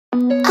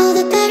All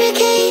the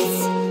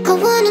barricades, I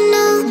wanna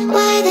know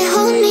why they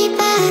hold me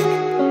back.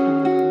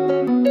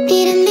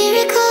 Need a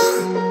miracle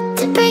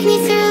to break me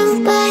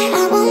through, but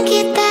I won't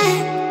get that.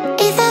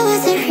 If I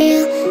was a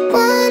real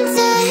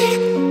wonder,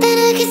 then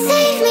I could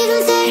save me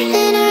from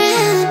turning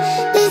around,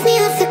 lift me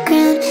off the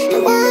ground,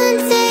 and one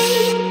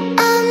day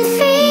I'm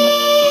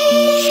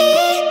free.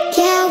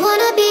 Yeah, I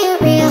wanna be a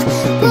real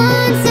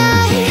wonder.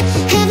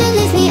 Heaven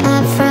lift me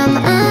up from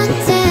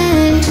under.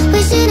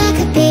 Wishing I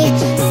could be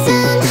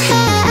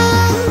somehow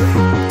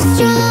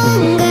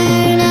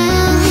stronger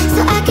now,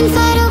 so I can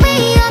fight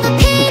away all the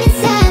pain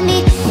inside me.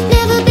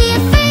 Never be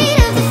afraid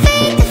of the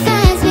fate that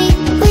finds me.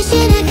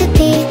 Wishing I could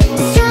be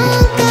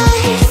stronger,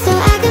 so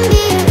I can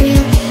be a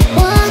real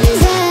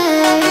wonder.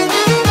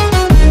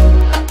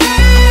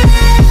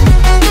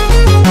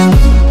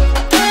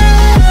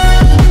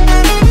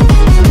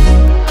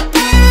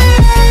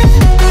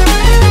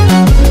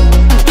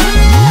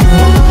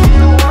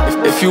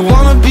 If you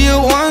wanna be a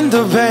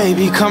wonder,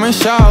 baby, come and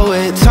show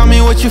it. Tell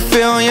me what you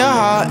feel in your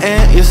heart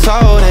and your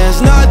soul.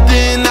 There's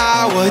nothing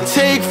I would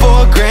take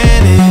for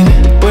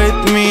granted. With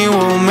me,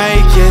 we'll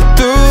make it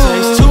through.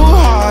 Takes two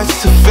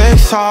hearts to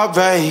fix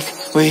heartbreak.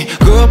 We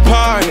grew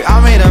apart, I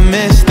made a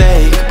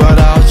mistake, but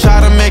I'll try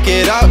to make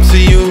it